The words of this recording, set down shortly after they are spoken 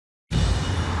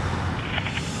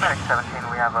Medic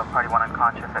 17, we have a party 1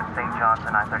 unconscious at St. John's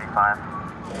and I-35.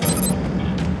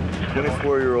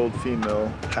 24-year-old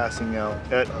female passing out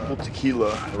at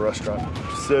Tequila, a restaurant.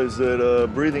 She says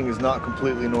that breathing is not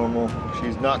completely normal.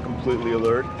 She's not completely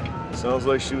alert. Sounds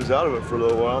like she was out of it for a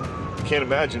little while. Can't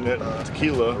imagine it.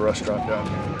 Tequila, a restaurant down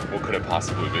here. What could it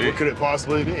possibly be? What could it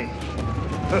possibly be?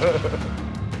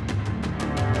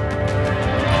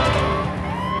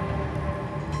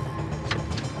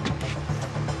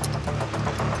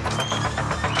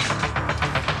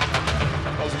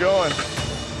 How's it going?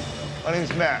 My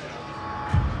name's Matt.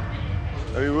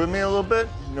 Are you with me a little bit?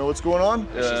 You know what's going on?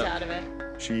 She's out of it.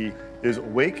 She is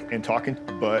awake and talking,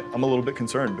 but I'm a little bit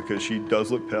concerned because she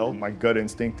does look pale. My gut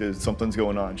instinct is something's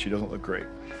going on. She doesn't look great.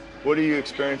 What are you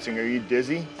experiencing? Are you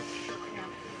dizzy?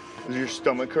 Does your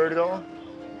stomach hurt at all?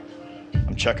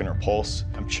 I'm checking her pulse.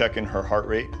 I'm checking her heart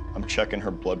rate. I'm checking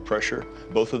her blood pressure.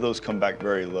 Both of those come back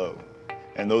very low,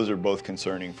 and those are both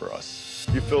concerning for us.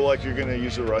 You feel like you're gonna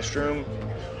use the restroom?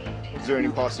 Is there any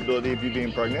possibility of you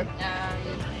being pregnant?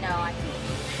 No, I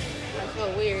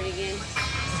feel weird again.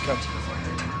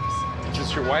 Is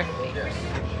this your wife? Yes.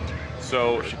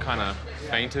 So she kind of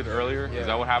fainted earlier? Yeah. Is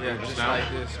that what happened just now? Like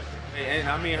this. And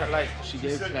I mean, she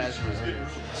gave plasma,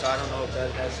 so I don't know if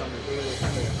that has something to do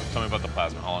with it. Tell me about the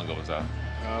plasma. How long ago was that?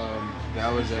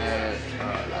 That was at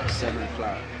like 7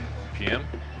 o'clock. PM?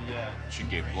 Yeah. She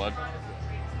gave blood?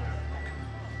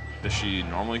 Does she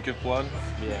normally give blood?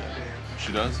 Yeah.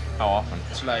 She does? How often?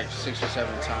 It's like 6 or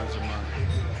 7 times a month.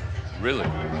 Really?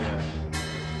 Yeah.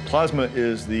 Plasma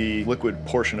is the liquid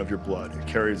portion of your blood. It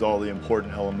carries all the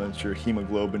important elements, your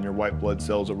hemoglobin, your white blood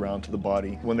cells around to the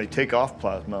body. When they take off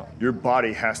plasma, your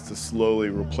body has to slowly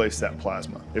replace that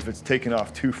plasma. If it's taken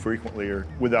off too frequently or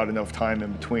without enough time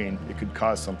in between, it could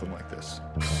cause something like this.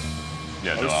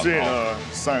 Yeah, I was seeing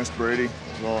Science Brady.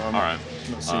 Well, all right.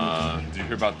 Did you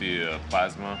hear about the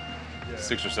plasma?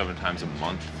 6 or 7 times a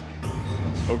month.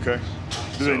 Okay.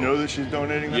 Do they know that she's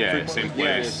donating that frequently? Same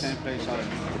place. Yeah, same place.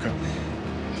 Okay.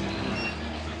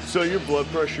 So your blood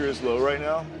pressure is low right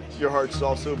now. Your heart's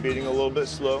also beating a little bit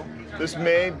slow. This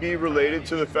may be related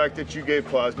to the fact that you gave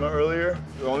plasma earlier.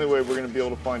 The only way we're going to be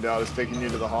able to find out is taking you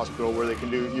to the hospital where they can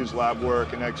use lab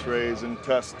work and x-rays and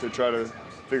tests to try to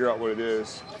figure out what it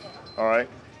is. All right?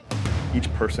 Each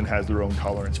person has their own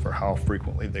tolerance for how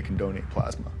frequently they can donate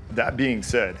plasma. That being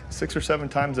said, 6 or 7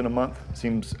 times in a month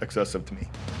seems excessive to me.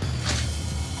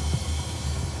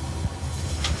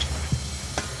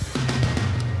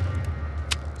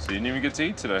 So you didn't even get to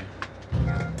eat today.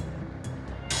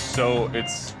 So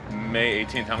it's May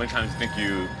 18th. How many times do you think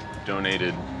you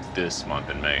donated this month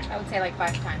in May? I would say like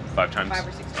 5 times. 5 times? 5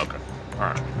 or 6 times. Okay. All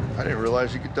right. I didn't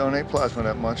realize you could donate plasma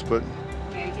that much, but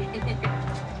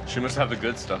She must have the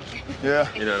good stuff. yeah.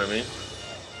 You know what I mean?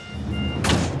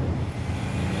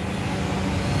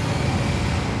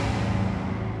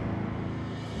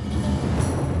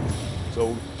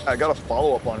 So I got a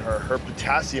follow-up on her. Her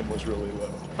potassium was really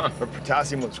low. Huh. Her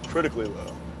potassium was critically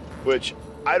low, which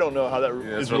I don't know how that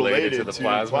is related to the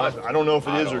plasma. I don't know if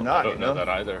it is or not. I don't know that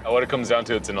either. What it comes down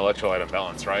to, it's an electrolyte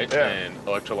imbalance, right? Yeah. And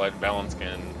electrolyte imbalance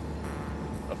can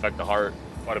affect the heart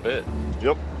quite a bit.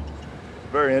 Yep.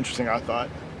 Very interesting, I thought.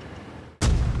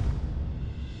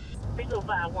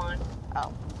 3251.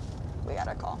 Oh, we got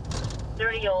a call.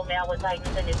 30-year-old male with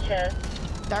tightness in his chest.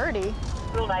 30?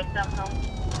 Flu-like symptoms.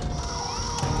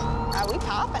 We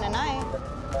popping tonight.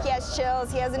 He has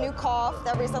chills. He has a new cough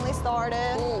that recently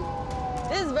started.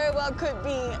 This very well could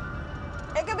be.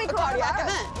 It could be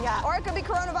coronavirus. Yeah. Or it could be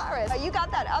coronavirus. You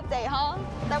got that update, huh?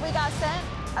 That we got sent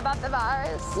about the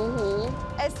virus.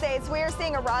 It states we are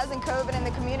seeing a rise in COVID in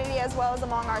the community as well as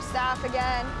among our staff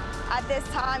again. At this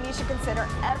time, you should consider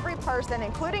every person,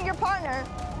 including your partner,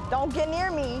 don't get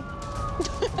near me,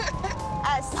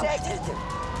 as sick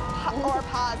or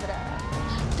positive.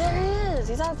 There he is.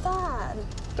 He's outside.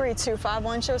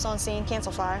 3251, show us on scene.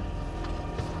 Cancel fire.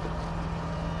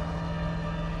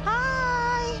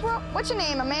 Hi. What's your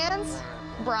name, Amans?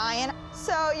 Brian.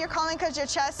 So you're calling because your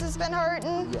chest has been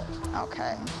hurting? Yes.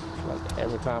 Okay. Like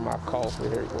every time I cough,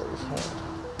 it hurts.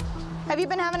 Have you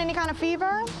been having any kind of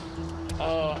fever?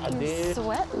 I did.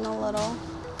 Sweating a little.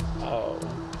 Oh.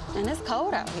 And it's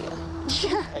cold out here.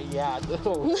 Yeah, I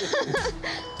do.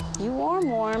 You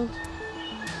warm.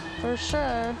 For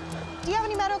sure. Do you have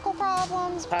any medical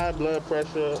problems? High blood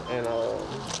pressure, and I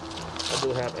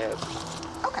do have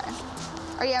asthma. Okay.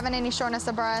 Are you having any shortness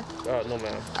of breath? No,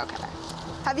 ma'am. Okay.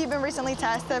 Have you been recently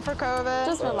tested for COVID?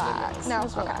 Just relax. No.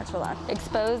 Just relax.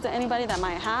 Exposed to anybody that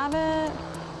might have it?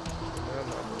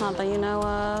 Not that you know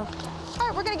of. All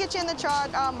right, we're gonna get you in the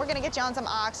truck. We're gonna get you on some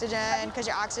oxygen because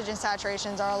your oxygen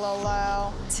saturations are a little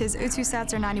low. His O2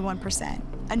 sats are 91%.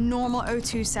 A normal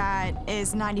O2 sat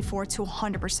is 94 to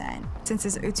 100%. Since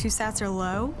his O2 sats are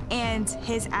low and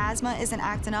his asthma isn't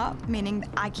acting up, meaning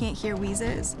I can't hear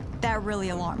wheezes, that really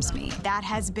alarms me. That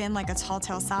has been like a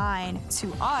telltale sign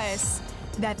to us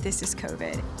that this is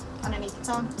COVID. Underneath the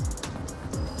tongue.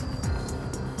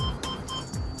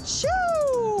 Shoo!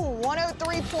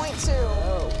 103.2.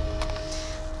 Oh.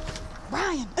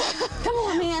 Brian. Come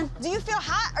on, man. Do you feel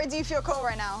hot or do you feel cold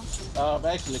right now? I'm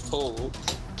actually cold.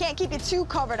 Can't keep you too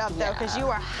covered up though, because you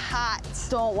are hot.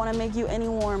 Don't want to make you any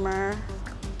warmer.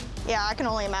 Yeah, I can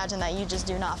only imagine that you just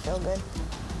do not feel good.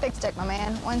 Big stick, my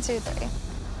man. 1, 2, 3.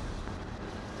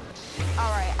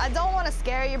 All right, I don't want to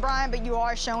scare you, Brian, but you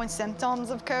are showing symptoms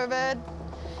of COVID.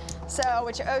 So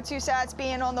with your O2 sats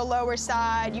being on the lower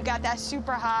side, you got that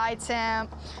super high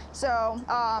temp. So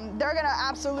they're gonna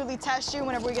absolutely test you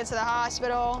whenever we get to the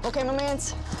hospital. Okay, my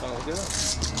mans? Sounds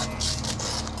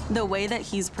good. The way that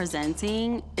he's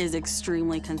presenting is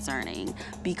extremely concerning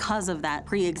because of that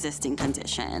pre-existing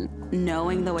condition.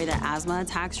 Knowing the way that asthma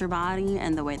attacks your body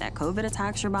and the way that COVID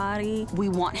attacks your body, we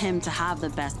want him to have the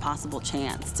best possible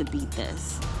chance to beat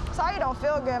this. Sorry you don't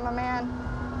feel good, my man.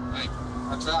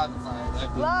 I tried to find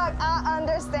that. Look, I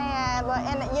understand. Look,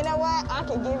 and you know what? I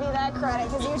can give you that credit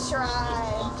because you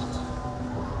tried.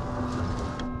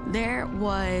 There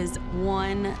was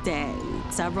one day,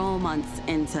 several months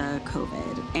into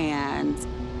COVID, and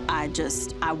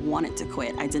I wanted to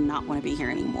quit. I did not want to be here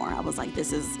anymore. I was like,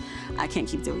 I can't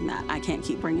keep doing that. I can't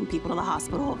keep bringing people to the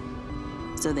hospital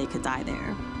so they could die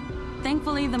there.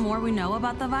 Thankfully, the more we know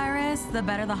about the virus, the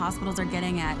better the hospitals are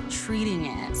getting at treating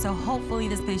it. So hopefully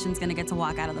this patient's gonna get to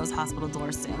walk out of those hospital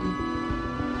doors soon.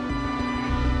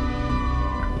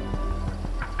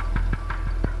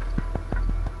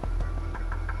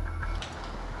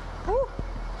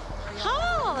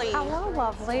 Hello,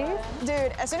 lovely.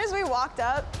 Dude, as soon as we walked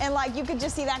up and like you could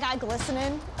just see that guy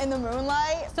glistening in the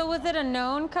moonlight. So was it a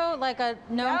known code, like a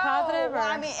known positive? Or? Well,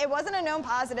 I mean, it wasn't a known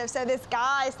positive. So this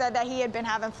guy said that he had been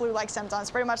having flu-like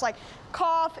symptoms, pretty much like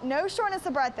cough, no shortness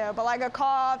of breath though, but like a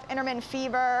cough, intermittent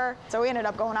fever. So we ended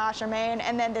up going to Osher, Maine,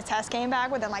 and then the test came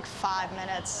back within like 5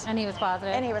 minutes. And he was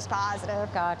positive? And he was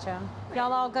positive. Gotcha.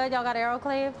 Y'all all good? Y'all got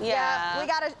aeroclave? Yeah.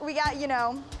 We got, you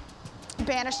know,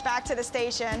 banished back to the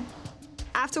station.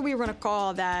 After we run a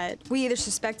call that we either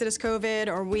suspected as COVID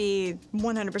or we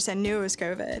 100% knew it was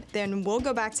COVID, then we'll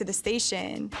go back to the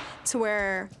station to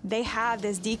where they have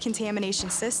this decontamination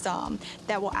system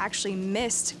that will actually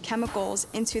mist chemicals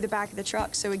into the back of the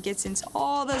truck so it gets into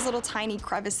all those little tiny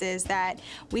crevices that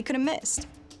we could have missed.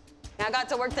 I got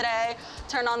to work today,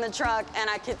 turned on the truck, and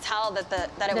I could tell that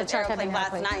it was airplane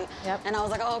last night. Yep. And I was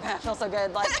like, oh, okay, I feel so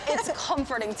good. Like, it's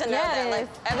comforting to know that like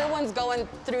everyone's going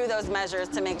through those measures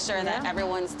to make sure that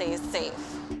everyone stays safe.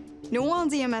 New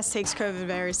Orleans EMS takes COVID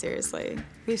very seriously.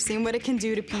 We've seen what it can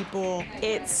do to people.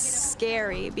 It's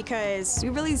scary because we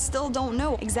really still don't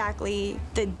know exactly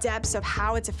the depths of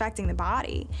how it's affecting the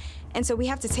body. And so we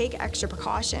have to take extra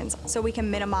precautions so we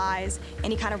can minimize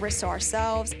any kind of risk to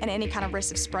ourselves and any kind of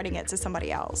risk of spreading it to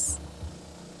somebody else.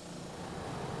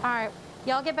 All right.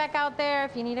 Y'all get back out there.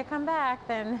 If you need to come back,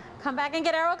 then come back and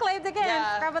get aeroclaved again.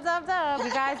 Yeah. Scrub a dub dub.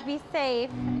 You guys be safe.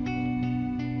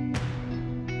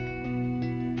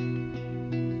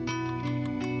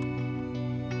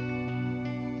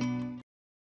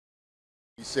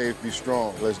 Be safe, be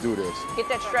strong. Let's do this. Get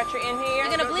that stretcher in here. You're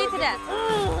gonna bleed to death.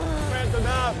 Grab the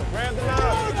nozzle, grab the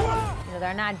nozzle.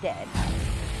 They're not dead.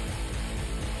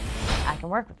 I can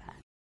work with that.